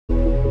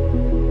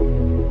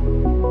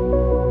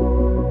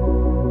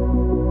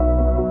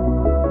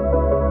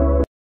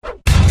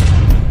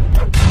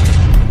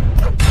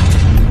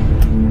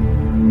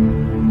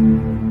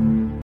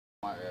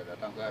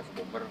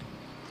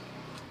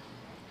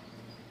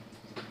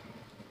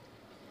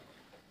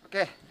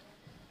Oke.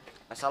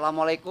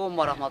 Assalamualaikum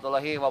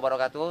warahmatullahi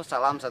wabarakatuh.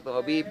 Salam satu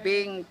hobi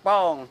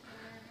pingpong.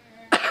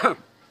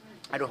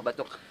 Aduh,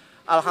 batuk.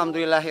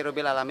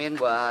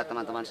 Alhamdulillahirrabbilalamin buat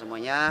teman-teman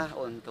semuanya.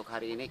 Untuk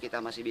hari ini kita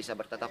masih bisa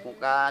bertatap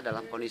muka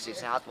dalam kondisi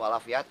sehat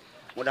walafiat.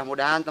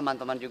 Mudah-mudahan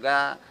teman-teman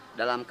juga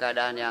dalam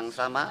keadaan yang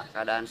sama,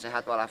 keadaan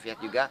sehat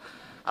walafiat juga.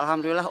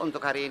 Alhamdulillah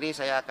untuk hari ini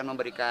saya akan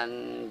memberikan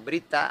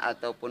berita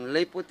ataupun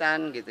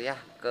liputan gitu ya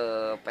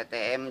ke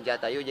PTM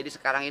Jatayu. Jadi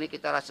sekarang ini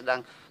kita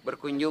sedang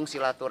berkunjung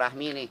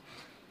silaturahmi nih.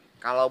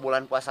 Kalau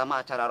bulan puasa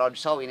mah acara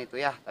roadshow ini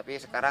tuh ya,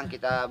 tapi sekarang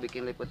kita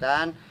bikin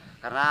liputan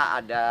karena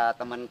ada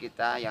teman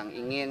kita yang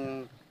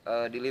ingin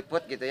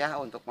diliput gitu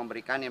ya untuk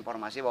memberikan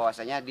informasi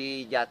bahwasanya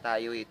di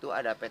Jatayu itu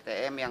ada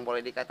PTM yang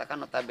boleh dikatakan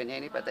notabene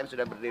ini PTM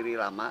sudah berdiri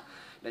lama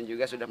dan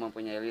juga sudah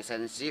mempunyai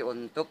lisensi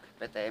untuk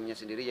PTM-nya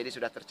sendiri, jadi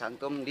sudah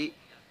tercantum di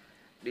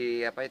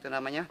apa itu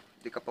namanya,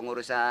 di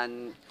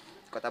kepengurusan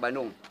Kota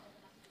Bandung.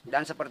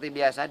 Dan seperti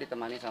biasa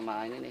ditemani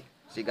sama ini nih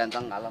si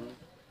ganteng kalem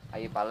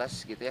Ayi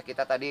Pales gitu ya.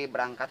 Kita tadi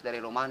berangkat dari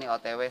rumah nih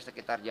OTW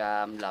sekitar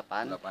jam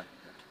 8.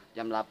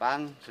 Jam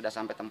 8 sudah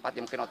sampai tempat,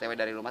 ya mungkin OTW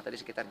dari rumah tadi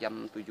sekitar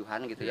jam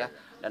 7-an gitu ya.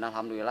 Dan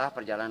alhamdulillah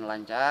perjalanan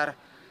lancar.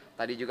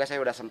 Tadi juga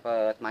saya udah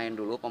sempet main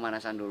dulu,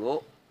 pemanasan dulu.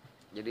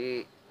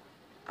 Jadi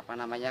apa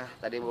namanya,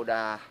 tadi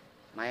udah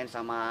main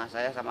sama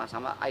saya sama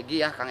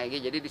Egi ya, Kang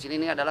Egi. Jadi di sini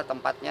nih adalah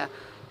tempatnya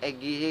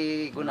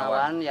Egi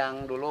Gunawan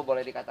yang dulu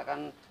boleh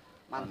dikatakan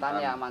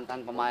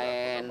mantan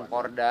pemain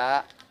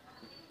Porda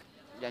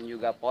dan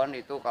juga PON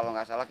itu, kalau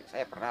nggak salah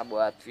saya pernah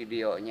buat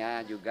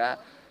videonya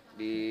juga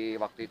di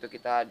waktu itu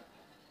kita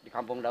di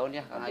Kampung Daun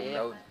ya Kang Egi,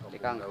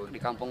 di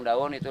Kampung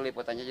Daun itu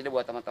liputannya. Jadi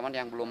buat teman-teman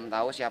yang belum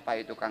tahu siapa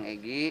itu Kang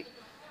Egi,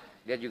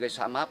 dia juga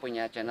sama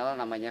punya channel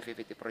namanya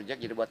VVT Project.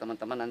 Jadi buat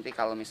teman-teman nanti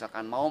kalau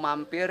misalkan mau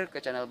mampir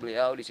ke channel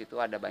beliau, di situ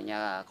ada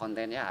banyak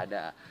kontennya,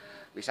 ada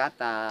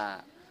wisata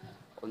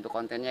untuk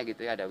kontennya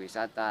gitu ya, ada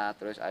wisata,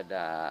 terus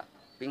ada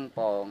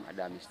pingpong,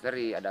 ada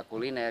misteri, ada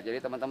kuliner. Jadi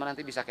teman-teman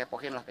nanti bisa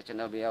kepoin lah ke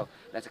channel beliau.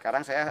 Dan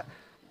sekarang saya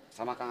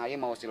sama Kang Ayi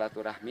mau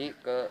silaturahmi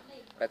ke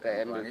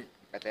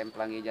PTM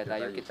Pelangi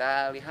Jatayu.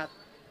 Kita lihat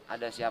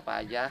ada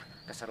siapa aja,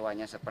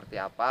 keseruannya seperti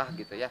apa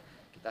gitu ya.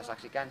 Kita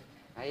saksikan.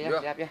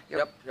 Ayo siap ya.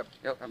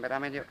 Yuk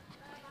kameramen yuk.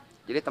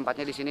 Jadi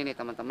tempatnya di sini nih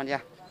teman-teman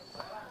ya.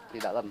 Di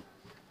dalam.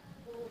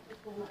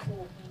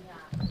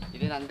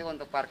 Jadi nanti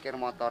untuk parkir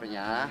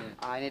motornya,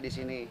 ini di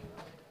sini.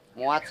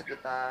 Muat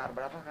sekitar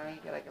berapa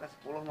kali, kira-kira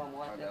 10 mau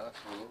muat ya?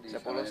 10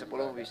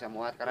 bisa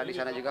muat karena di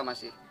sana juga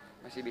masih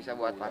bisa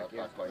buat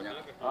parkir.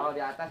 Oh, di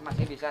atas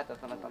masih bisa tuh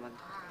teman-teman.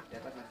 Di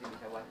atas masih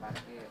bisa buat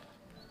parkir.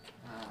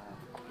 Nah,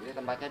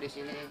 jadi tempatnya di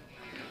sini.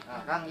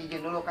 Nah, Kang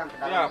izin dulu Kang ke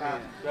dalam Kang.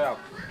 Siap.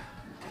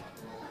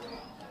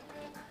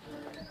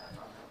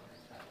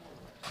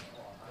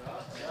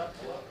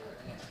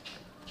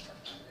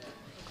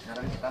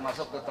 Sekarang kita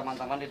masuk ke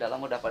teman-teman di dalam,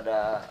 udah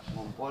pada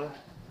ngumpul.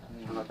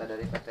 Anggota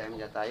dari PTM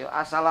Jatayu.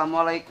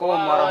 Assalamualaikum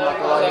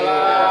warahmatullahi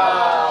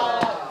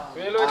wabarakatuh.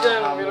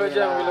 Wilujeng.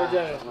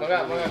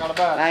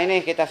 Nah ini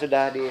kita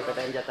sudah di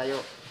PTM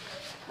Jatayu.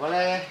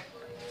 Boleh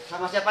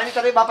sama siapa ini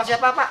tadi, Bapak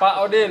siapa Pak? Pak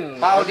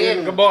Odin. Pak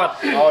Odin Gebot.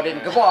 Odin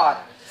Gebot.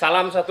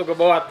 Salam satu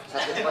Gebot.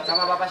 Satu Gebot.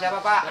 Sama Bapak siapa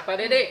Pak? Bapak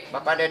Dede.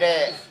 Bapak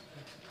Dede.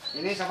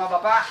 Ini sama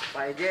Bapak?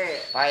 Pak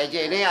Eje. Pak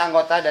Eje ini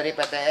anggota dari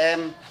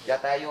PTM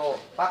Jatayu.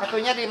 Pak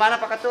Ketunya di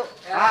mana Pak Ketu?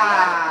 Ini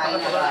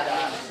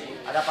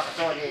ada Pak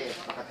Ketu nih.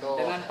 Pak Ketu.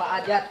 Dengan Pak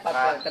Ajat,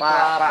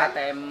 Ketua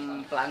PTM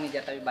Pelangi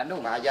Jatayu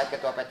Bandung. Pak Ajat,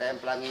 Ketua PTM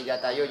Pelangi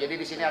Jatayu. Jadi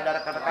di sini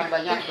ada rekan-rekan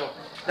banyak tuh.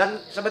 Dan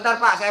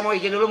sebentar Pak, saya mau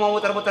izin dulu, mau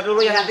muter-muter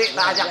dulu ya, nanti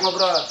tak ajak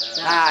ngobrol.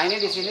 Nah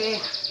ini di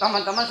sini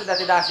teman-teman sudah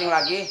tidak asing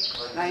lagi.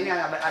 Nah ini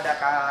ada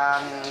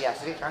Kang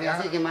Yasri. Kang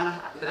Yasri gimana?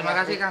 Terima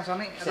kasih Kang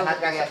Sony. Sehat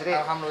Kang Yasri?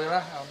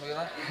 Alhamdulillah.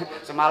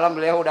 Semalam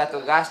beliau udah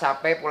tugas,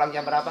 capek, pulang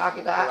jam berapa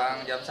kita?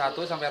 Pulang jam 1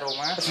 sampai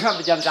rumah.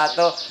 Sampai jam 1.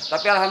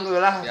 Tapi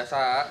alhamdulillah. Biasa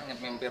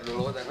mampir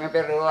dulu.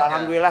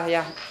 Alhamdulillah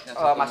ya,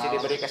 masih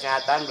diberi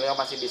kesehatan, beliau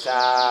masih bisa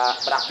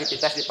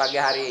beraktivitas di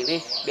pagi hari ini.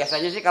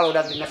 Biasanya sih kalau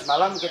udah dinas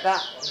malam kita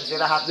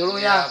istirahat dulu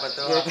ya.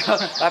 Betul. Gitu.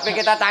 Tapi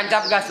kita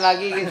tancap gas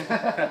lagi gitu.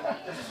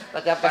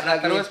 Tancap gas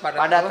lagi.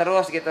 Padat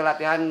terus gitu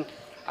latihan.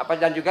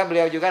 Dan juga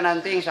beliau juga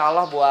nanti insya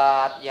Allah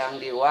buat yang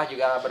di UAH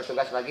juga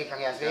bertugas lagi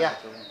Kang Yasri ya.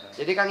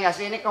 Jadi Kang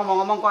Yasri ini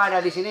ngomong-ngomong kok ada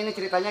di sini, ini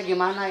ceritanya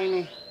gimana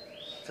ini?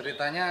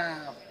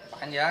 Ceritanya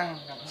panjang.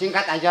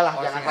 Singkat aja lah,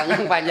 jangan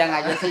panjang-panjang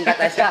aja, singkat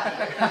aja.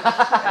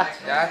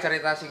 Ya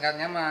cerita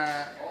singkatnya mah,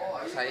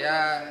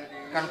 saya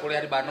kan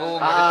kuliah di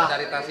Bandung,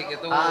 dari Tasik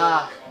itu.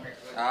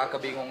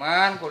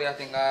 Kebingungan kuliah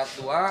tingkat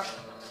 2.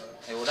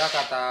 Ya udah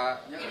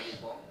kata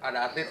ada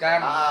atlet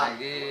kan,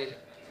 lagi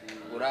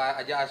udah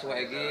aja asuh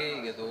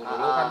Egi gitu.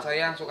 Dulu kan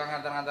saya yang suka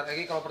ngantar-ngantar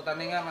Egi kalau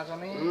pertandingan Mas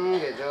Sony.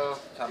 Gitu.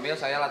 Sambil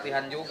saya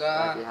latihan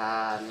juga.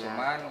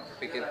 Cuman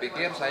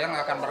pikir-pikir saya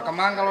nggak akan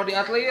berkembang kalau di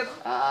atlet.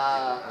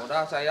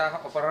 Udah saya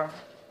oper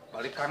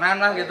balik kanan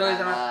lah gitu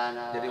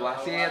jadi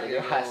wasit. Jadi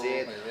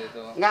wasit.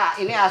 Gitu. Nggak,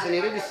 ini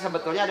sendiri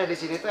sebetulnya ada di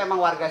sini tuh emang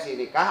warga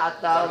sini kah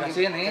atau warga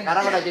sini?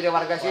 Sekarang udah jadi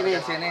warga sini.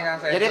 Kan,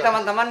 jadi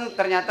teman-teman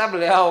ternyata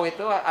beliau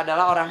itu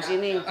adalah orang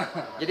sini.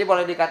 Jadi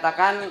boleh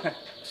dikatakan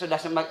sudah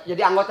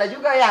jadi anggota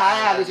juga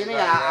ya, di sini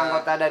ya, juga, ya.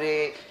 anggota dari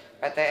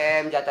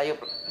PTM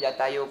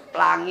Jatayu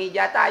Pelangi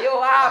Jatayu,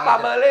 apa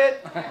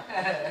belit.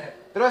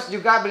 Terus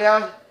juga beliau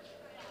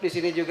di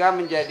sini juga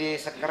menjadi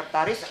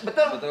sekretaris,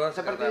 betul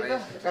seperti itu,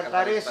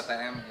 sekretaris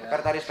PTM, ya.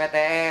 sekretaris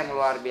PTM,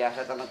 luar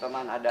biasa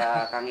teman-teman.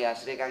 Ada Kang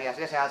Yasri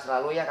sehat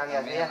selalu ya Kang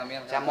Yasri ya. Amin.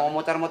 Saya mau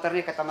muter-muter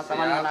nih ke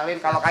teman-teman Siap, kenalin.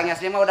 Kalau Kang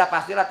Yasri mah udah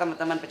pastilah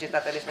teman-teman pecinta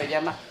tenis meja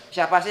mah.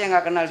 Siapa sih yang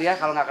nggak kenal dia?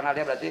 Kalau nggak kenal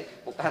dia berarti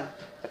bukan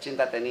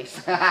pecinta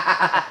tenis.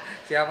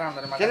 Siapa?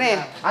 Terima kasih. Sini,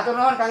 atur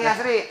nuhun Kang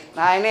Yasri.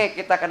 Nah ini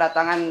kita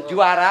kedatangan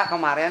juara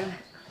kemarin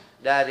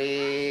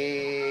dari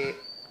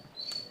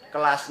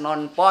kelas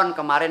non pon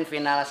kemarin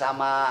final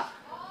sama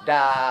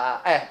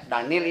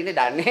Daniel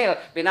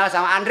final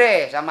sama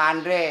Andre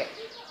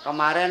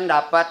kemarin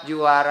dapat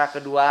juara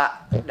kedua.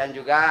 Dan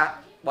juga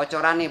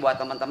bocoran nih buat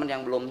teman-teman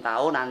yang belum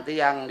tahu, nanti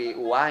yang di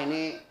UA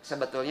ini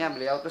sebetulnya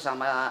beliau tuh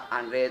sama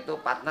Andre itu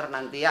partner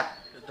nanti ya.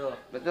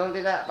 Betul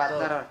tidak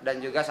partner?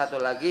 Dan juga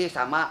satu lagi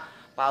sama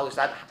Pak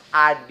Ustadz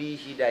Adi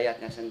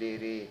Hidayatnya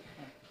sendiri.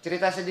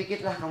 Cerita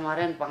sedikit lah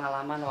kemarin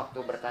pengalaman waktu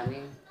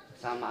bertanding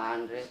sama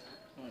Andre.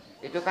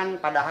 Itu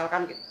kan padahal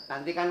kan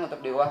nanti kan untuk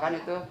di UA kan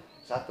itu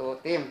satu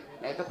tim.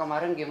 Nah itu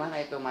kemarin gimana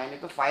itu main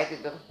itu fight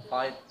itu?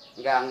 Fight.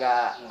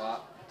 Enggak.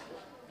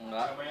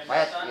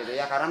 Fight gitu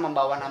ya, karena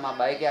membawa nama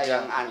baik ya,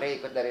 yang Andre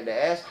ikut dari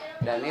DS,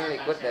 Daniel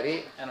ikut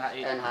dari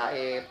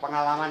NHI.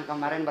 Pengalaman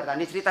kemarin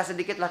bertanding, cerita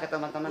sedikit lah ke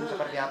teman-teman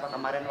seperti apa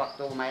kemarin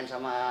waktu main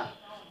sama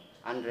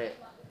Andre.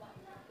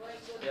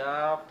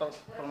 Ya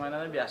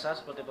permainannya biasa,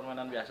 seperti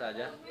permainan biasa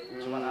aja.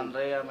 Cuman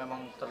Andre ya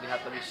memang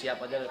terlihat lebih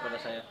siap aja daripada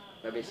saya.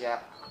 Lebih siap.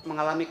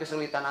 Mengalami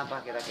kesulitan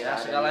apa kira-kira? Ya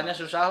segalanya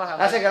susah lah.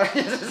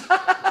 Segalanya susah.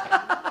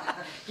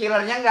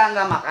 Killernya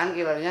nggak makan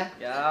killernya?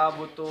 Ya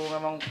butuh,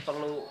 memang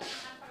perlu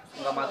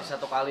nggak mati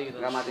satu kali gitu.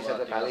 Nggak mati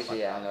satu kali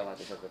sih ya, nggak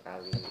mati satu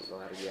kali.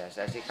 Luar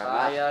biasa sih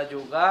karena saya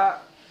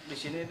juga di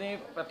sini nih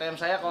PTM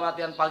saya kalau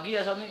latihan pagi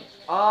ya Sony.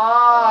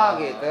 Oh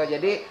gitu.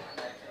 Jadi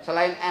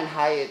selain NH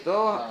itu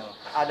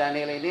ada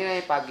nilai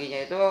ini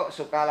paginya itu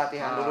suka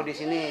latihan dulu di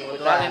sini.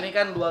 Kebetulan ini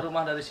kan 2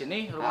 rumah dari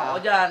sini, rumah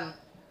Ojan.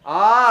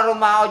 Oh,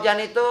 rumah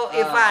Ojan itu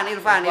Irfan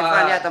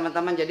ya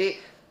teman-teman. Jadi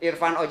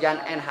Irfan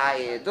Ojan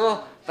NHI itu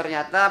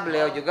ternyata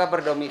beliau juga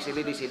berdomisili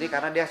di sini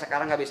karena dia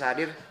sekarang nggak bisa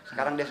hadir.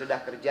 Sekarang dia sudah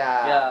kerja.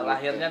 Ya,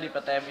 lahirnya di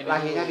PTM ini.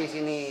 Lahirnya di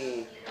sini.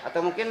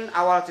 Atau mungkin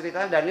awal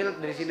ceritanya Daniel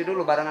dari sini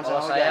dulu barengan sama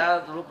Ojan. Kalau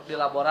saya dulu di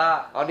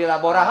Labora. Oh, di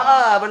Labora.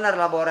 Benar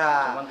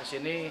Labora. Cuman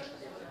kesini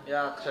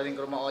ya sering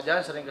ke rumah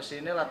Ojan, sering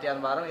kesini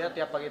latihan bareng ya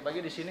tiap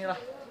pagi-pagi di sini lah.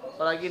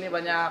 Apalagi ini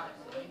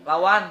banyak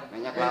lawan.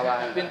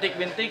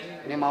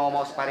 Bintik-bintik. Ini mau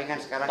sparingan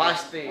sekarang.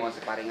 Pasti. Ya? Mau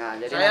sparingan.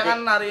 Jadi saya nanti... kan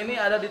hari ini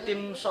ada di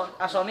tim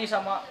Sony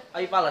sama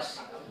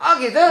Pales. Oh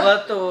gitu?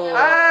 Betul.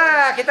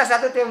 Kita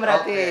satu tim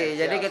berarti.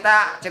 Oke, jadi siap. kita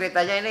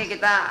ceritanya ini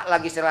kita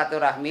lagi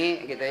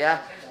silaturahmi gitu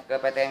ya ke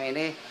PTM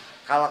ini.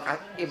 Kalau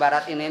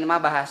ibarat ini mah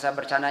bahasa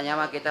bercandanya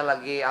mah kita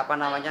lagi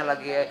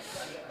lagi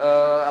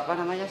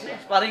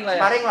Sparring lah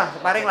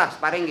ya.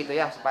 Sparring gitu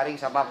ya, sparring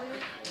sama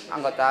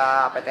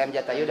anggota PTM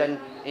Jatayu dan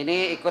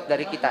ini ikut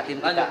dari kita tim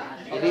kita.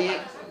 Jadi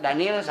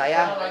Daniel,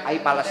 saya,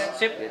 Pales.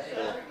 Sip.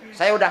 Gitu.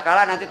 Saya udah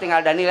kalah, nanti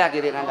tinggal Daniel ya,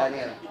 giliran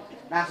Daniel.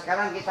 Nah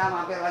sekarang kita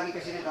mampir lagi ke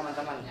sini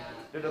teman-teman.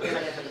 Dudukin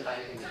aja sebentar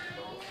di sini.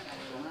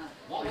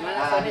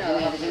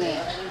 Di sini.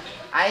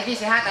 Aigi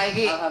sehat,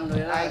 Aigi.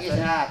 Alhamdulillah. Aigi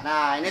sehat.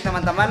 Nah, ini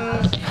teman-teman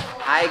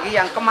Aigi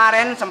yang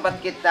kemarin sempat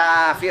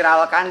kita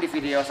viralkan di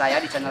video saya,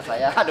 di channel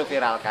saya. Aduh,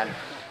 viralkan.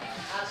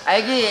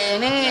 Aigi,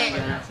 ini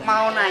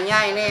mau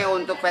nanya ini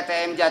untuk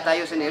PTM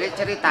Jatayu sendiri,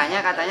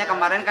 ceritanya katanya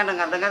kemarin kan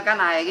dengar-dengar kan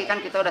Aigi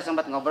kan kita udah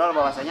sempat ngobrol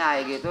bahwasanya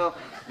Aigi itu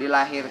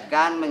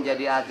dilahirkan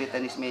menjadi atlet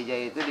tenis meja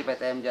itu di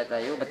PTM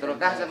Jatayu.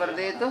 Betulkah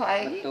seperti itu,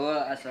 Aigi? Betul,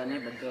 asalnya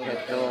betul.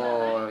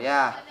 Betul,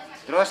 ya.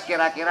 Terus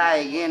kira-kira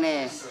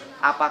gini,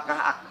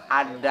 apakah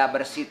ada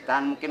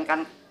bersitan? Mungkin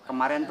kan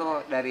kemarin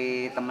tuh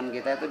dari teman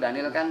kita itu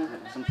Daniel kan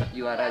sempat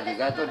juara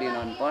juga tuh di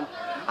non-pon.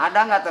 Ada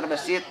nggak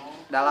terbesit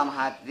dalam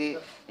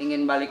hati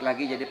ingin balik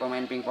lagi jadi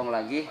pemain pingpong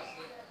lagi?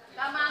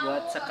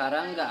 Buat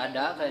sekarang nggak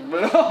ada kayaknya.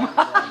 Belum.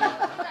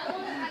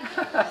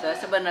 Saya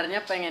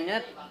sebenarnya pengennya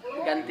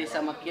ganti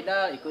sama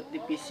Kida, ikut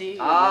divisi.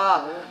 Oh,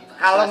 gitu.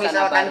 kalau Suasana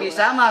misalkan baru.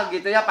 bisa mah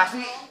gitu ya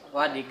pasti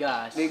Wah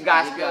digas.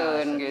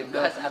 digaskeun gitu.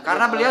 Digas,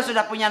 Karena beliau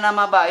sudah punya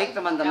nama baik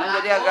teman-teman,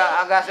 jadi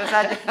agak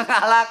susah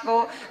nggak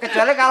laku.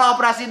 Kecuali kalau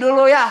operasi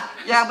dulu ya.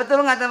 Ya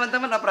betul nggak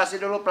teman-teman, operasi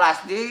dulu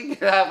plastik,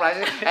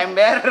 plastik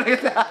ember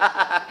gitu.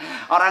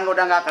 Orang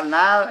udah nggak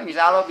kenal,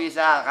 insya Allah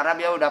bisa. Karena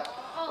dia udah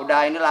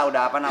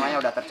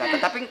udah tercatat.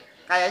 Tapi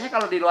kayaknya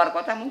kalau di luar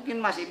kota mungkin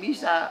masih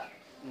bisa.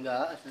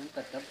 Enggak,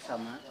 tetap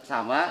sama.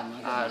 Sama?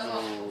 Sama.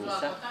 Aduh.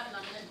 Bisa.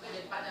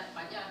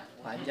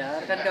 Pajar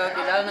kan kalau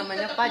Kida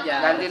namanya Pajar.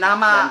 Ganti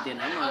nama. Ganti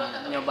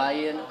nama.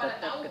 Nyobain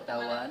tetap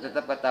ketahuan.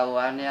 Tetap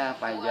ketahuan ya,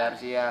 Pajar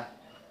sih ya.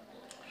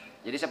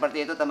 Jadi seperti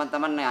itu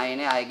teman-teman. Nah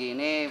ini Aigi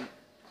ini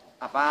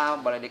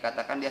boleh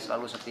dikatakan dia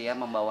selalu setia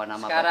membawa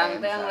nama Sekarang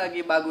PTM. teh yang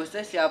lagi bagus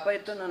teh siapa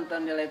itu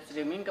nonton di live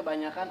streaming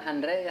kebanyakan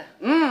Andre ya.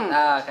 Hmm.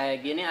 Nah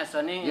kayak gini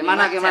Asoni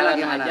Gimana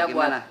aja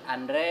buat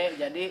Andre.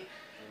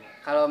 Jadi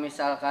kalau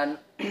misalkan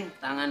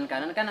tangan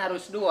kanan kan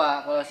harus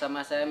 2. Kalau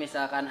sama saya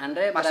misalkan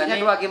Andre Maksudnya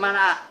berani, 2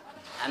 gimana?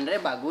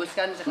 Andre bagus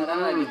kan sekarang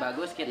lagi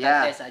bagus, kita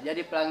Ya. tes aja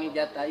di Pelangi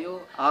Jatayu.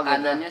 Oh, gitu.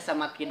 Kanannya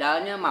sama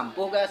kidalnya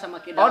mampu gak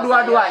sama kidal? Oh,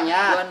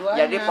 dua-duanya. Dua-duanya.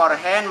 Jadi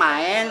forehand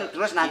main,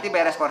 terus nanti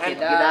beres forehand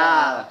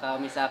kidal. Kalau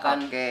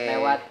misalkan Oke.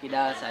 lewat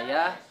kidal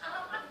saya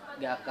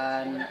gak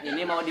akan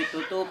ini mau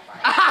ditutup.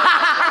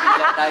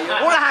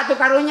 Ulah tuh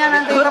karunya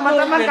nanti Ditutup,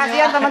 teman-teman, ini.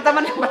 kasihan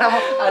teman-teman yang pada mau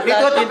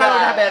ditutup kalau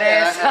udah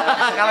beres.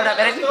 Kalau udah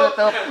beres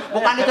ditutup.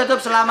 Bukan ditutup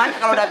selamanya,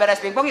 kalau udah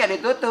beres pingpong ya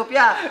ditutup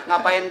ya.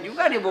 Ngapain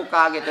juga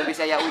dibuka gitu,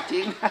 bisa ya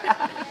ucing.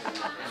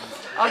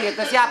 Oh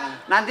gitu,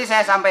 siap. Nanti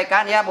saya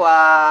sampaikan ya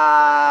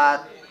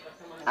buat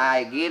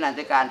Aigi,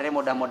 nanti ke Andre,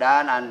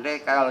 mudah-mudahan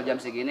Andre kalau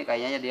jam segini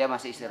kayaknya dia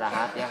masih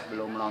istirahat ya,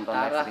 belum menonton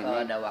live Kalau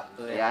streaming. ada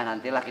waktu ya. Ya,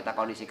 nantilah kita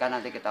kondisikan,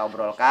 nanti kita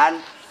obrolkan.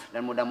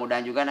 Dan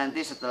mudah-mudahan juga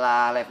nanti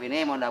setelah live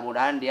ini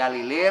mudah-mudahan dia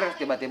lilir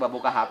tiba-tiba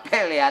buka HP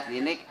lihat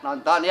ini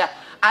nonton ya.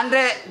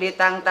 Andre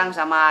ditantang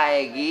sama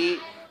Egi,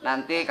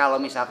 nanti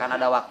kalau misalkan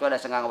ada waktu, ada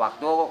senggang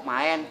waktu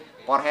main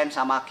forehand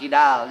sama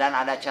kidal, dan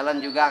ada challenge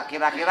juga.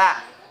 Kira-kira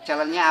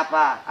challenge-nya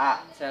apa?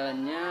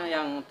 Challenge-nya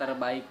yang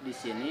terbaik di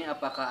sini,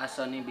 apakah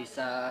Sony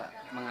bisa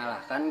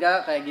mengalahkan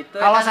nggak kayak gitu?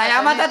 Kalau Kan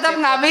saya mah Sony tetap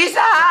tim- nggak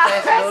bisa.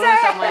 tes dulu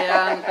sama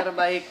yang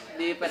terbaik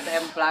di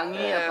PTM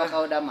Pelangi,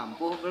 apakah udah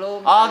mampu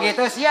belum? Oh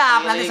gitu,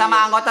 siap. Nanti Feeling sama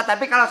gitu. anggota.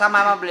 Tapi kalau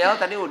sama beliau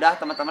tadi udah,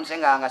 teman-teman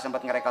saya nggak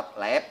sempat ngerekord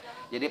live.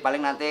 Jadi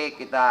paling nanti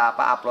kita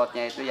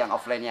uploadnya itu yang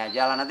offline-nya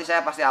aja lah. Nanti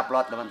saya pasti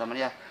upload teman-teman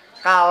ya.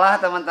 Kalah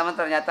teman-teman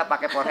ternyata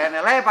pakai forehand,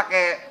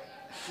 pakai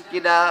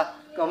kidal.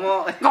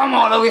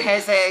 Kamu lebih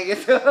hese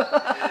gitu.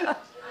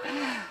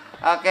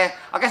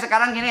 Oke,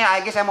 sekarang gini ya,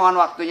 Egi, saya mohon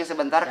waktunya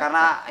sebentar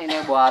karena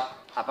ini buat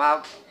apa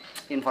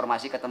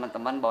informasi ke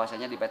teman-teman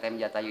bahwasanya di PTM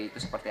Jatayu itu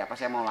seperti apa.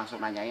 Saya mau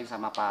langsung nanyain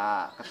sama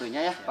Pak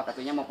Ketunya ya. Pak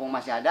Ketunya mumpung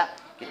masih ada,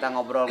 kita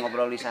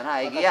ngobrol-ngobrol di sana,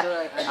 Egi ya.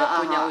 Ada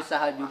punya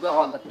usaha juga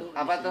Pak Ketu.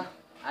 Apa tuh?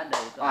 Ada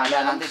itu. Oh, ada,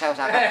 nanti saya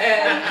usahakan.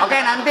 Oke,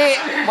 nanti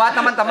buat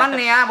teman-teman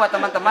nih ya, buat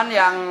teman-teman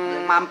yang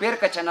mampir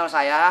ke channel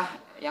saya,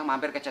 ya.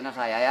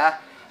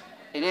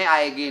 Ini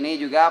Aegi ini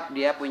juga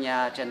dia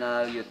punya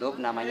channel YouTube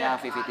namanya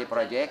VVT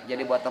Project.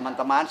 Jadi buat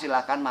teman-teman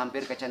silahkan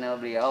mampir ke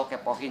channel beliau,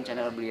 kepoin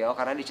channel beliau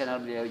karena di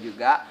channel beliau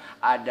juga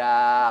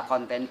ada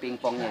konten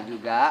pingpongnya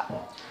juga,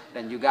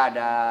 dan juga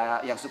ada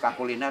yang suka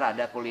kuliner,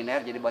 ada kuliner.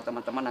 Jadi buat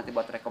teman-teman nanti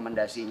buat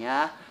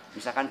rekomendasinya,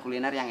 misalkan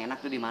kuliner yang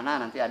enak tuh di mana,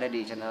 nanti ada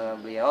di channel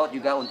beliau.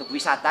 Juga untuk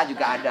wisata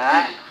juga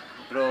ada.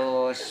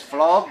 Terus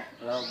vlog,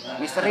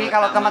 misteri,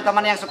 kalau teman-teman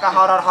yang suka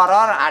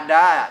horor-horor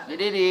ada.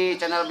 Jadi di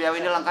channel beliau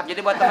ini lengkap.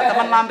 Jadi buat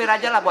teman-teman mampir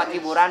aja lah buat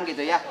hiburan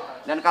gitu ya.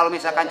 Dan kalau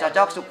misalkan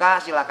cocok,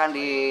 suka, silakan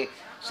di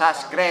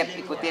subscribe,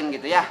 ikutin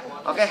gitu ya.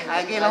 Oke,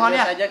 lagi nuhun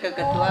ya. Aja ke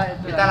ketua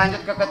itu. Kita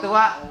lanjut ke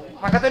ketua.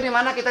 Pak Ketua di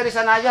mana? Kita di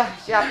sana aja.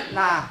 Siap.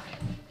 Nah,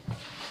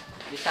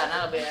 Di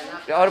sana lebih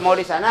enak. oh, mau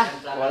di sana?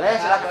 Boleh,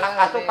 silakan.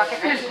 Atau pakai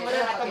kursi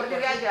bener atau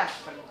berdiri aja.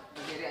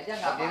 Berdiri aja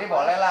nggak? Berdiri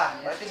boleh lah.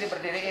 Berarti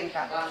diberdiriin,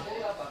 Kak. Bang.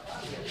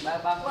 Nah,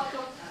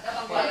 pakai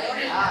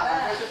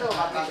itu tuh,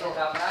 pakai itu.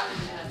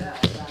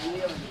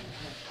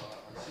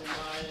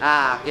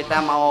 Nah,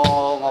 kita mau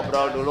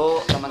ngobrol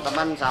dulu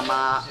teman-teman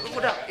sama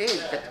udah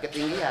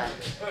ketinggian.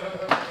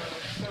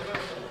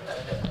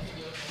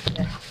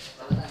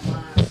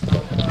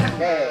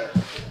 Oke.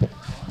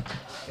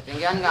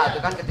 Ketinggian nggak? Itu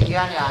kan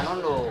ketinggian ya,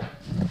 nunduk.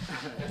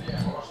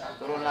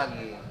 Turun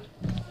lagi.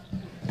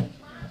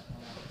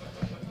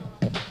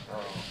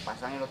 Tuh,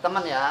 pasangin dulu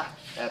teman ya.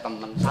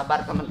 Temen,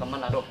 sabar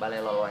teman-teman. Aduh,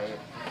 balelo wae.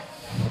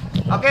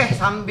 Oke,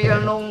 sambil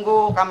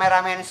nunggu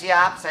kameramen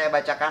siap, saya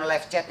bacakan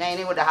live chatnya.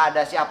 Ini udah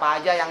ada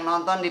siapa aja yang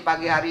nonton di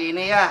pagi hari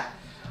ini ya.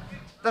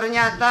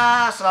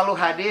 Ternyata selalu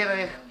hadir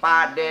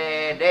Pak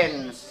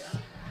Deden.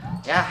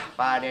 Ya,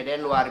 Pak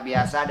Deden luar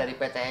biasa dari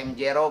PTM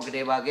Jero,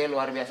 gede bage,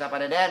 luar biasa Pak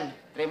Deden.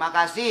 Terima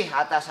kasih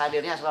atas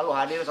hadirnya, selalu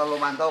hadir, selalu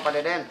mantau Pak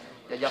Deden.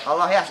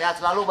 Jazakallah ya, sehat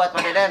selalu buat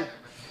Pak Deden.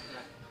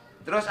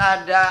 Terus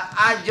ada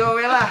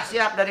Ajowela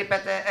siap dari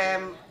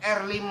PTM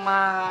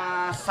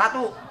R51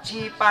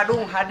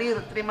 Cipadung hadir.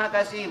 Terima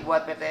kasih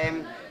buat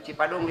PTM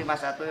Cipadung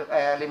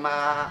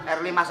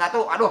R51.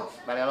 Aduh,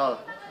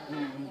 balelol.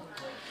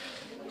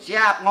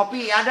 Siap,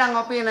 ngopi, ada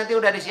ngopi nanti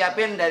udah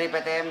disiapin dari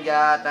PTM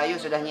Jatayu,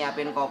 sudah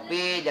nyiapin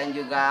kopi dan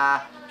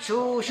juga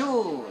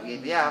susu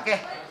gitu ya. Oke.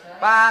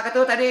 Pak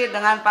Ketua tadi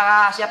dengan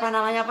Pak siapa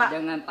namanya Pak?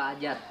 Dengan Pak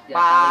Ajat.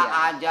 Pak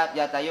Ajat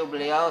Jatayu,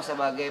 beliau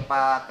sebagai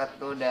Pak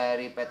Ketua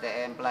dari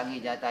PTM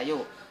Pelangi Jatayu.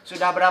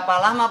 Sudah berapa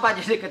lama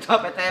Pak jadi Ketua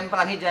PTM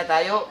Pelangi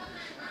Jatayu?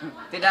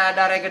 Tidak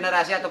ada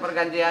regenerasi atau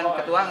pergantian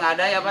ketua, nggak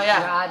ada ya Pak ya?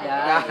 Nggak ada.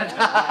 Nggak ada.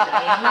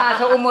 Nah,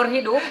 seumur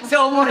hidup.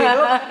 Seumur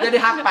hidup jadi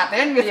hak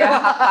paten gitu. Iya,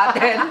 hak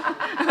paten.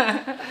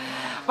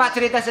 Pak,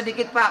 cerita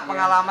sedikit Pak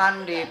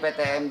pengalaman di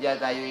PTM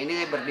Jatayu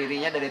ini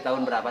berdirinya dari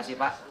tahun berapa sih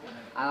Pak?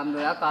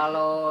 Alhamdulillah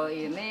kalau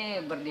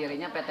ini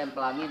berdirinya PTM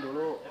Pelangi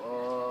dulu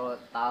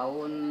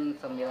tahun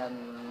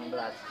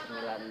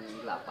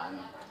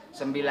 1998.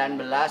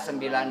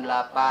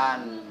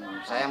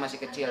 1998. Saya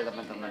masih kecil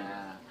teman-teman.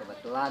 Nah,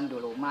 kebetulan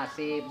dulu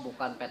masih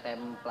bukan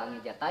PTM Pelangi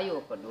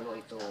Jatayu dulu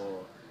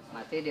itu.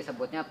 masih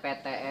disebutnya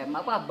PTM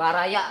apa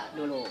Baraya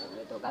dulu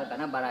gitu kan,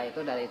 karena Baraya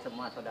itu dari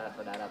semua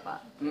saudara-saudara Pak.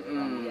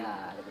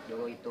 Ya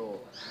dulu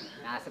itu.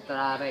 Nah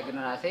setelah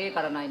regenerasi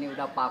karena ini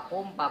udah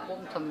vakum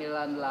 98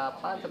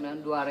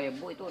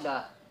 2000 itu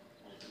udah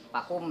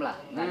vakum lah,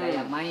 nggak ada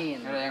yang main.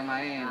 Nggak ada yang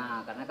main.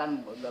 Nah karena kan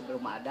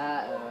belum ada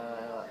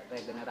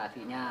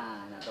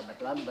regenerasinya. Nah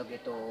kebetulan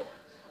begitu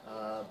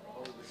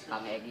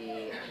Kang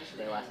Egi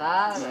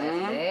dewasa,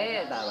 SD,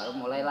 baru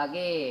mulai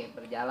lagi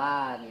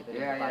berjalan gitu,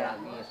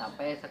 lagi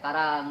sampai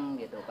sekarang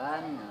gitu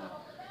kan. Nah,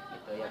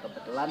 gitu ya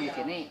kebetulan di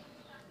sini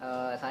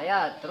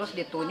saya terus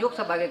ditunjuk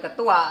sebagai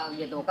ketua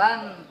gitu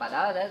kan,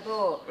 padahal saya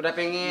tuh udah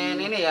pengen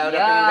ini ya, udah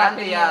pengen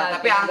ganti ya,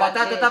 tapi anggota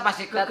ganti, tetap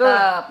masih kekeh.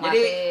 tetap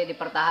Jadi masih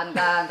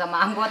dipertahankan sama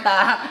anggota.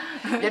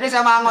 jadi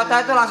sama anggota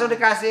itu langsung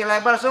dikasih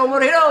label seumur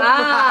hidup.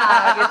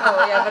 Gitu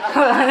ya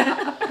betul.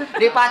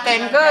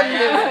 Dipatenkan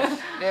gitu.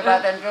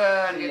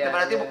 Dipatenkan gitu. Iya,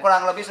 Berarti iya.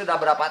 kurang lebih sudah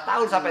berapa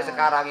tahun sampai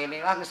sekarang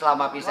ini lah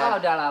selama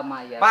pisan. Udah lama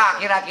ya. Pak,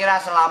 kira-kira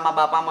selama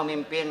Bapak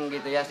memimpin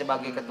gitu ya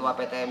sebagai ketua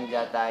PTM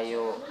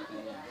Jatayu,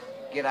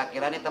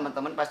 kira-kira nih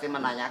teman-teman pasti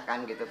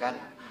menanyakan gitu kan,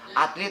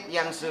 atlet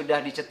yang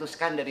sudah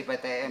dicetuskan dari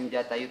PTM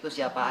Jatayu itu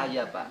siapa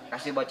aja Pak?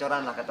 Kasih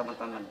bocoran lah ke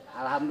teman-teman.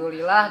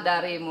 Alhamdulillah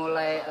dari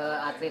mulai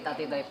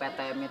atlet-atlet dari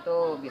PTM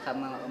itu bisa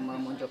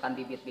memunculkan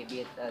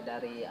bibit-bibit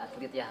dari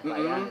atlet ya Pak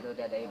ya, gitu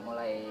dari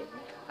mulai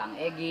Kang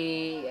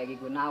Egi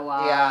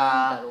Gunawan,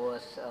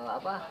 terus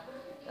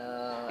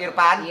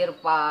Irfan,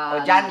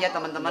 Ojan ya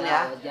teman-teman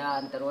ya.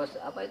 Ojan, terus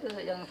apa itu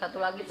yang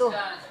satu lagi tuh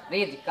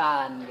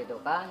Rizkan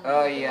gitu kan.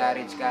 Oh iya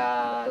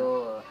Rizkan.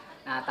 Betul.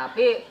 Nah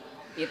tapi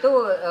itu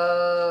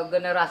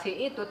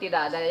generasi itu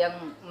tidak ada yang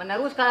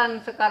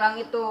meneruskan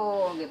sekarang itu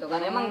gitu kan.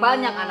 Emang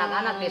banyak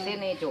anak-anak di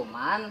sini,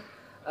 cuman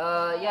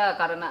ya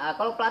karena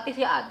kalau pelatih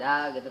sih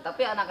ada gitu,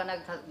 tapi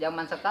anak-anak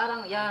zaman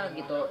sekarang ya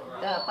gitu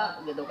ya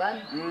Pak gitu kan.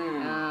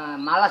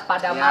 Malas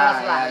pada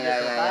malas lah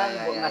gitu kan,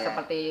 nggak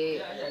seperti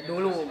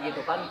dulu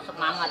gitu kan,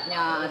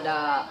 semangatnya ada,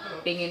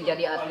 pingin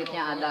jadi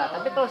atletnya ada.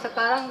 Tapi kalau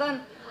sekarang kan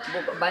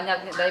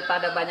banyak,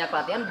 daripada banyak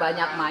latihan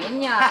banyak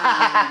mainnya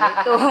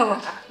gitu.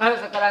 Kalau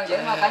sekarang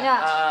jadi makanya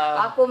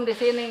vakum di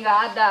sini, nggak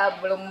ada,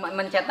 belum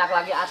mencetak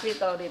lagi atlet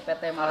kalau di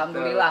PTM.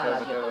 Alhamdulillah lah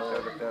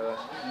gitu. Betul.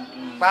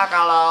 Pak,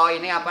 kalau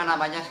ini apa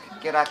namanya,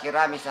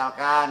 kira-kira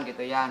misalkan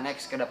gitu ya,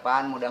 next ke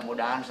depan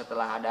mudah-mudahan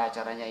setelah ada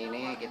acaranya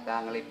ini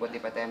kita ngeliput di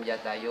PTM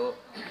Jatayu,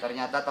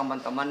 ternyata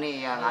teman-teman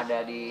nih yang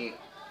ada di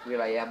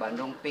wilayah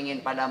Bandung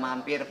pingin pada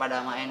mampir, pada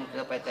main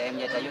ke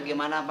PTM Jatayu,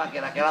 gimana Pak?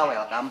 Kira-kira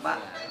welcome Pak?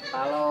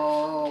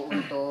 Kalau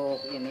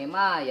untuk ini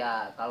mah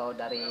ya kalau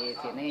dari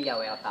sini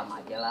ya welcome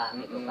aja lah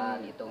gitu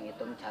kan,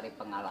 hitung-hitung cari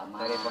pengalaman.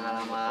 Cari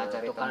pengalaman, gitu.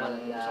 cari Itu kan teman,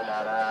 ya,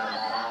 saudara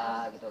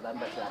gitu kan,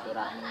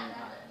 bersilaturahmi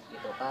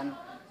gitu kan.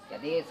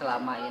 Jadi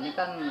selama ini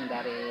kan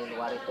dari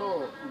luar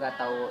itu nggak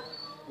tahu,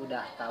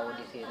 udah tahu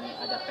di sini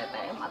ada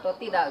PTM atau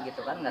tidak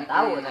gitu kan, nggak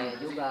tahu saya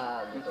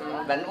juga gitu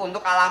kan. Dan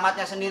untuk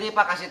alamatnya sendiri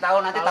Pak kasih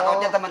tahu, nanti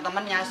takutnya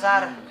teman-teman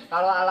nyasar.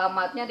 Kalau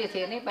alamatnya di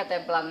sini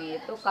Ptm Pelangi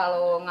itu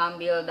kalau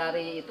ngambil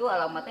dari itu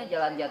alamatnya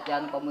Jalan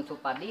Jatian Komun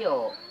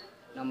Supadio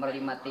nomor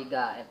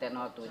 53 RT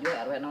 07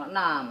 RW 06.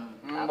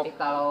 Tapi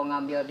kalau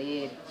ngambil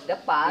di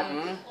depan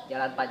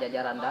Jalan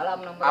Pajajaran Dalam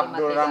nomor 53.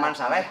 Abdul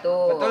Saleh.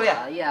 Betul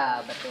ya? Iya,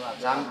 betul.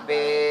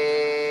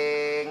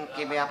 Samping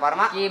KIMIA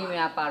FARMA.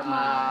 KIMIA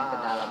FARMA ke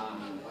dalam.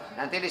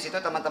 Nanti di situ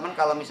teman-teman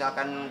kalau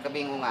misalkan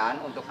kebingungan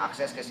untuk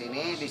akses ke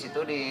sini, di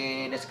situ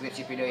di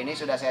deskripsi video ini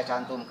sudah saya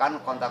cantumkan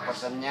kontak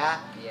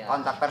personnya,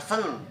 kontak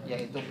person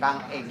yaitu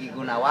Kang Egi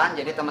Gunawan.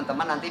 Jadi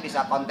teman-teman nanti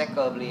bisa kontak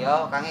ke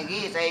beliau, Kang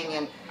Egi saya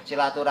ingin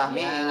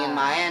silaturahmi, ingin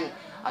main,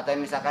 atau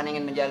misalkan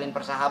ingin menjalin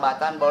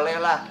persahabatan,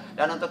 bolehlah.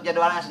 Dan untuk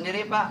jadwalnya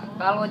sendiri Pak?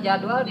 Kalau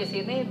jadwal di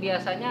sini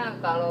biasanya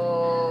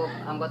kalau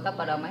anggota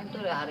pada main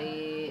tuh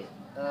hari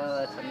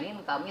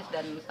Senin, Kamis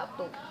dan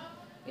Sabtu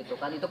gitu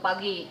kan, itu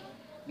pagi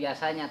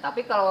biasanya.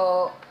 Tapi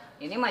kalau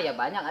ini mah ya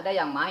banyak ada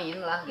yang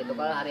main lah gitu.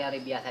 Kalau hari-hari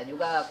biasa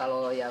juga,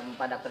 kalau yang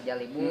pada kerja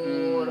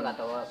libur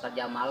atau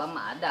kerja malam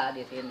ada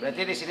di sini.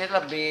 Berarti di sini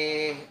lebih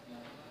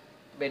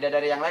beda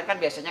dari yang lain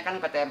kan, biasanya kan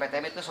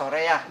PTM itu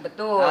sore ya.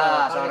 Betul.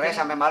 Nah, sore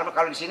sampai malam.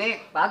 Kalau di sini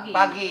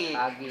pagi.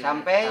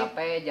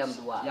 Sampai jam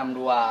 2. Jam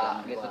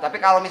 2 gitu. Tapi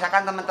kalau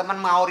misalkan teman-teman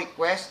mau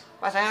request,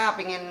 Pak saya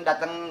pingin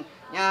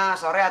datangnya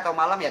sore atau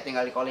malam, ya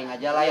tinggal di calling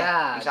aja lah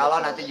ya. Insya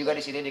Allah nanti juga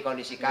di sini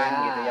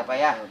dikondisikan gitu ya Pak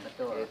ya.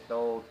 Betul.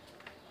 Gitu.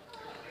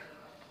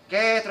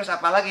 Oke, terus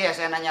apa lagi ya?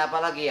 Saya nanya apa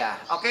lagi ya?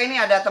 Oke,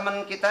 ini ada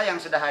teman kita yang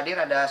sudah hadir,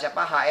 ada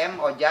siapa? HM,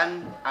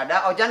 Ojan.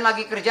 Ada Ojan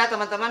lagi kerja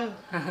teman-teman.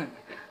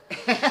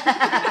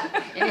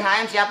 Ini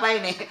HM siapa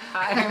ini?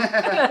 HM.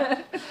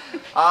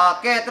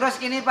 Oke,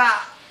 terus ini Pak,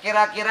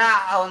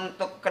 kira-kira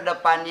untuk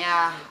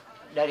kedepannya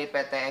dari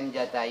PTM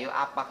Jatayu,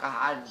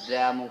 apakah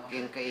ada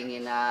mungkin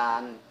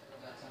keinginan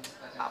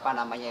apa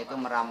namanya itu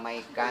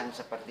meramaikan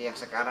seperti yang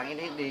sekarang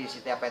ini di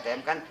setiap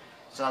PTM kan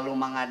selalu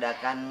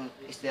mengadakan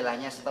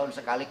istilahnya setahun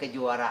sekali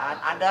kejuaraan.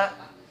 Ada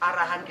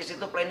arahan ke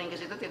situ, planning ke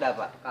situ tidak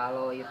Pak?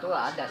 Kalau itu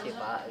ada sih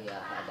Pak, ya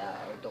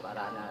ada untuk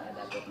arahan,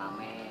 ada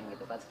turnamen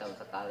gitu kan setahun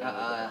sekali.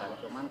 Gitu kan.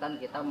 Cuman kan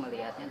kita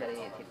melihatnya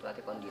dari situasi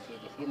kondisi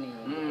di sini,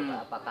 gitu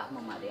kan, apakah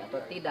memadai atau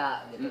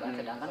tidak gitu kan.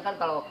 Sedangkan kan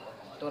kalau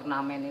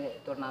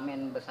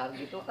turnamen besar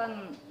gitu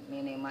kan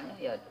minimalnya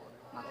ya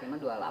maksimal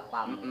 2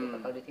 lapang. Gitu.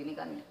 Kalau di sini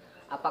kan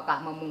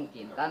apakah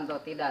memungkinkan atau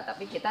tidak,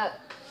 tapi kita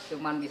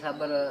cuman bisa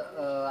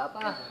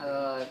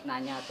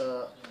nanya ke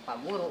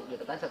Pak Guru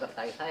gitu kan,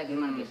 sekretaris saya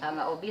gimana bisa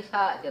nggak, oh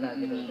bisa gitu,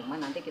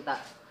 cuman nanti kita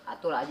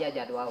atur aja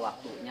jadwal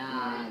waktunya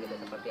gitu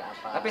seperti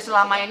apa. Tapi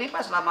selama ini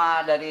Pak,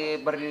 selama dari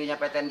berdirinya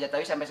PTM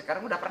Jatayu sampai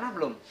sekarang udah pernah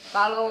belum?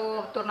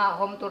 Kalau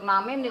home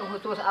turnamen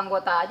khusus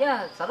anggota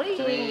aja sering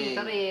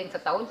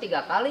setahun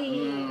 3 kali.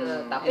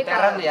 Tapi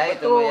intern ya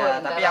itu betul, ya,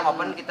 tapi yang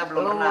open kita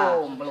belum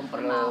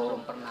pernah.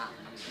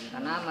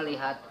 Karena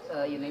melihat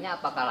ininya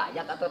apakah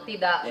layak atau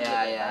tidak gitu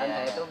kan.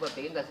 Saya itu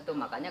berpikir ke situ,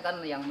 makanya kan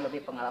yang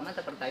lebih pengalaman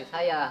sekretaris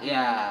saya.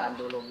 Kan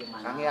dulu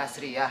gimana. Kang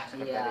Yasri ya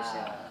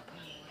sekretarisnya.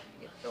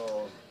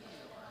 Gitu.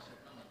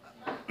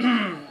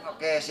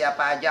 Oke,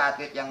 siapa aja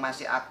atlet yang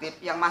masih aktif?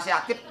 Yang masih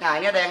aktif,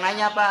 nah ini ada yang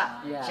nanya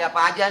Pak.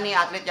 Siapa aja nih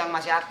atlet yang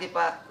masih aktif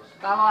Pak?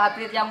 Kalau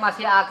atlet yang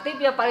masih aktif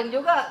ya paling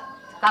juga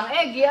Kang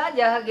Egi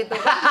aja gitu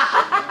kan.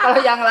 Kalau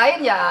yang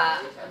lain ya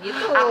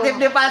gitu. Aktif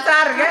di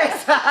pasar guys.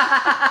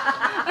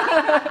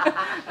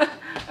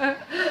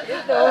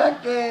 Gitu.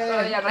 Oke.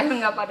 Kalau yang lain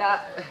nggak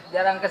pada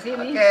jarang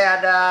kesini. Oke,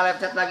 ada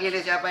live chat lagi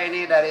nih, siapa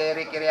ini? Dari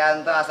Riki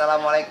Rianto.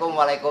 Assalamualaikum.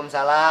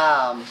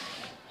 Waalaikumsalam.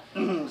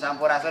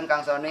 Sampurasun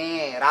Kang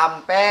Sony,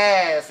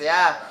 Rampes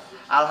ya.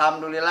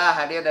 Alhamdulillah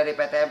hadir dari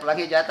PTM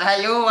Pelangi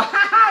Jatayu.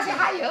 Si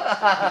Hayu.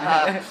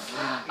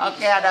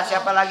 Oke, ada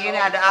siapa lagi nih?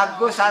 Ada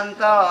Agus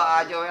Santo,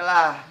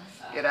 Ajoela,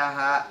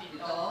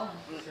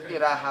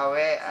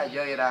 Irahawe,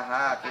 Ajo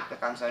Iraha, gitu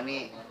Kang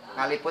Sony.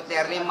 Ngaliput di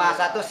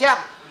R51 siap.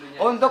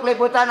 Untuk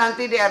liputan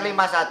nanti di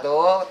R51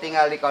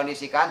 tinggal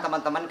dikondisikan,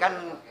 teman-teman kan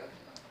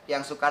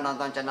yang suka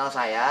nonton channel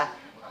saya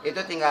itu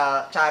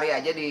tinggal cari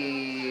aja di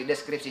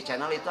deskripsi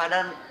channel, itu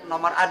ada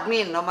nomor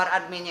admin. Nomor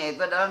adminnya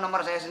itu adalah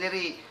nomor saya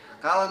sendiri.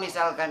 Kalau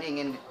misalkan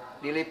ingin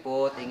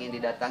diliput, ingin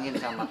didatangin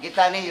sama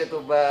kita nih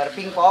YouTuber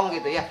Pingpong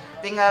gitu ya,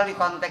 tinggal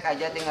dikontak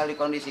aja, tinggal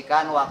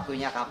dikondisikan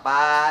waktunya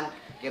kapan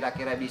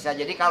kira-kira bisa.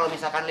 Jadi kalau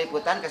misalkan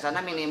liputan ke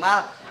sana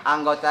minimal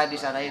anggota di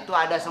sana itu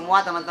ada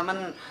semua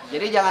teman-teman.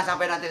 Jadi jangan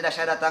sampai nanti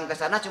saya datang ke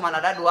sana cuma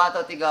ada 2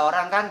 atau 3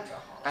 orang kan.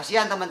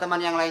 Kasihan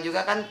teman-teman yang lain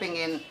juga kan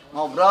pingin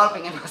ngobrol,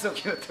 pingin masuk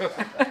YouTube.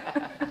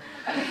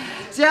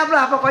 Siap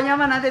lah, pokoknya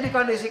mah nanti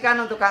dikondisikan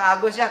untuk Kang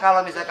Agus ya.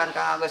 Kalau misalkan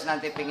Kang Agus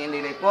nanti pingin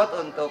diliput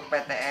untuk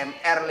PTM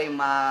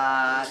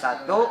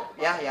R51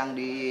 ya, yang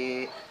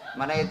di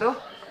mana itu?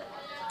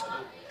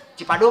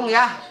 Cipadung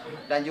ya.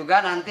 Dan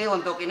juga nanti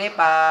untuk ini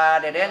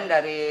Pak Deden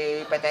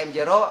dari PTM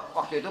Jero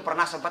waktu itu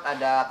pernah sempat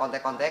ada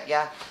kontak-kontak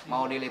ya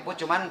mau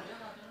diliput, cuman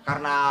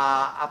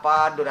karena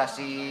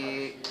durasi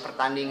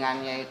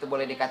pertandingannya itu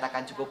boleh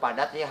dikatakan cukup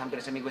padat ya,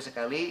 hampir seminggu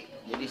sekali.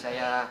 Jadi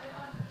saya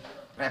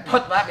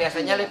repot Pak.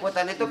 Biasanya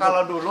liputan itu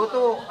kalau dulu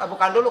tuh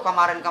bukan dulu,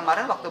 kemarin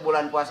waktu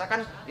bulan puasa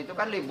kan itu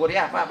kan libur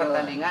ya Pak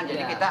pertandingan.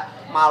 Jadi kita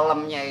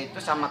malamnya itu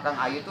sama Kang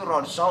Ayu itu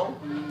roadshow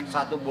 1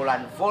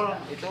 bulan full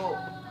itu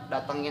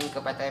datengin ke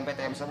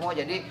PTM semua.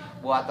 Jadi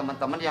buat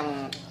teman-teman yang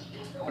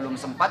belum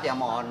sempat ya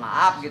mohon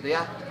maaf gitu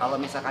ya. Kalau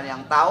misalkan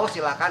yang tahu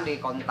silakan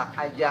dikontak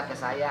aja ke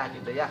saya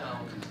gitu ya.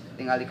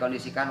 Tinggal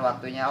dikondisikan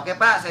waktunya. Oke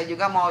Pak, saya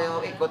juga mau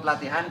ikut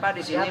latihan Pak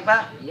di sini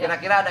Pak.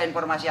 Kira-kira ada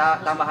informasi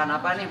tambahan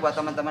apa nih buat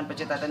teman-teman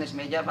pecinta tenis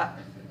meja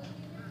Pak?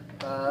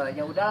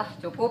 Ya udah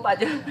cukup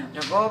aja.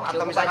 Cukup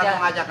atau misalkan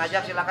mau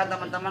ngajak-ngajak silakan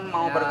teman-teman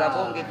mau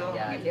bergabung gitu.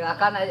 Ya,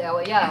 silakan aja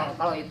ya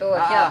kalau itu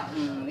siap.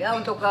 Ya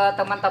untuk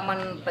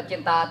teman-teman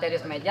pecinta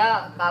tenis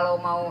meja kalau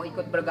mau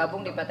ikut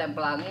bergabung di PTM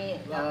Pelangi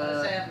 2%.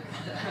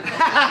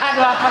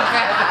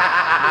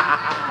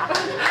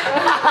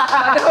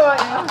 Aduh.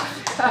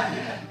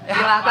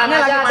 Silakan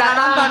aja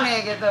datang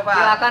nih gitu Pak.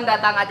 Silakan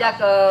datang aja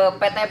ke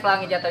PT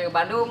Pelangi Jatayu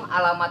Bandung,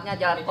 alamatnya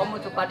Jalan Komun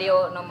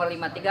Supadio nomor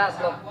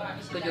 53 Blok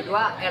 72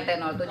 RT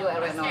 07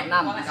 RW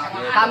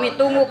 06. Kami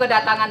tunggu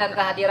kedatangan dan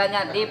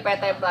kehadirannya di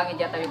PT Pelangi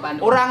Jatayu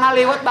Bandung. Urang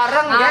ngaliwet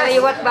bareng guys.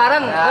 Ngaliwet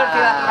bareng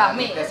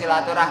bersilaturahmi.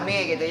 Silaturahmi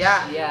gitu ya.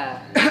 Iya.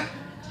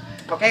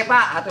 Oke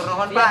Pak, hatur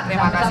nuhun Pak,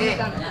 terima kasih.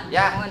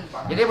 Ya,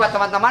 jadi buat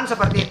teman-teman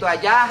seperti itu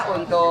aja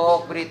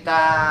untuk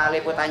berita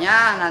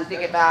liputannya. Nanti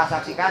kita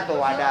saksikan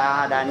tuh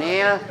ada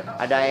Daniel,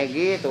 ada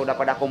Egi, tuh udah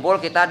pada kumpul.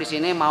 Kita di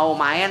sini mau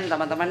main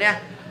teman-teman ya.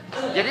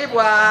 Jadi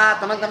buat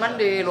teman-teman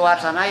di luar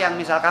sana yang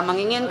misalkan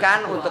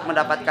menginginkan untuk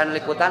mendapatkan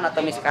liputan atau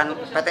misalkan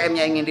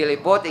PTM-nya ingin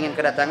diliput, ingin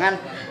kedatangan,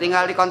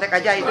 tinggal dikontak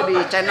aja itu di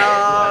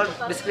channel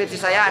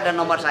deskripsi saya ada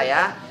nomor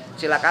saya.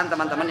 Silakan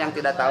teman-teman yang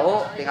tidak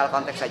tahu tinggal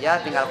kontak saja,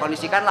 tinggal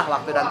kondisikanlah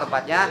waktu dan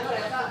tempatnya.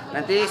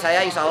 Nanti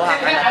saya insya Allah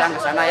akan datang ke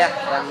sana ya,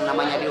 yang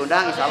namanya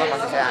diundang insya Allah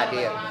pasti saya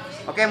hadir.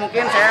 Oke,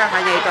 mungkin saya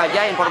hanya itu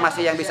aja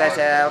informasi yang bisa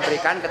saya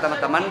berikan ke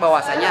teman-teman,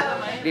 bahwasanya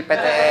di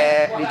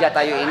di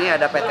Jatayu ini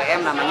ada PTM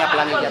namanya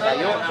Pelangi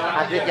Jatayu.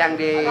 Atlet yang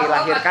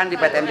dilahirkan di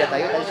PTM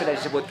Jatayu tadi sudah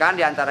disebutkan,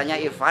 diantaranya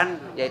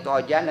Irfan yaitu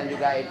Ojan dan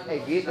juga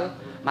Egi itu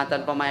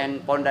mantan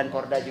pemain PON dan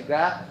Porda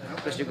juga.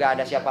 Terus juga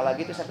ada siapa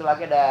lagi tuh, satu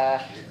lagi ada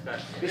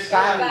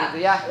Piskan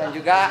gitu ya, dan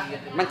juga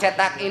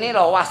mencetak ini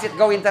loh wasit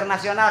go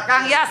internasional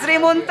Kang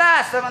Yasri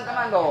Muntas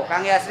teman-teman loh,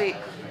 Kang Yasri.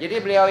 Jadi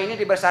beliau ini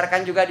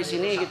dibesarkan juga di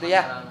sini gitu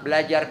ya,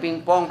 belajar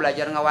pingpong,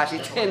 belajar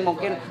ngawasitin,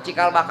 mungkin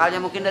cikal bakalnya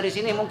mungkin dari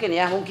sini mungkin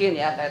ya,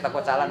 saya takut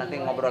salah nanti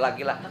ngobrol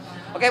lagi lah.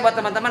 Oke, buat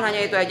teman-teman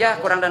hanya itu aja,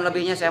 kurang dan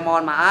lebihnya saya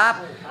mohon maaf.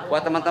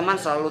 Buat teman-teman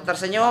selalu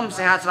tersenyum,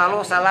 sehat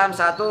selalu, salam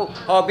satu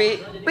hobi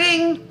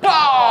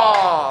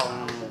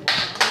pingpong.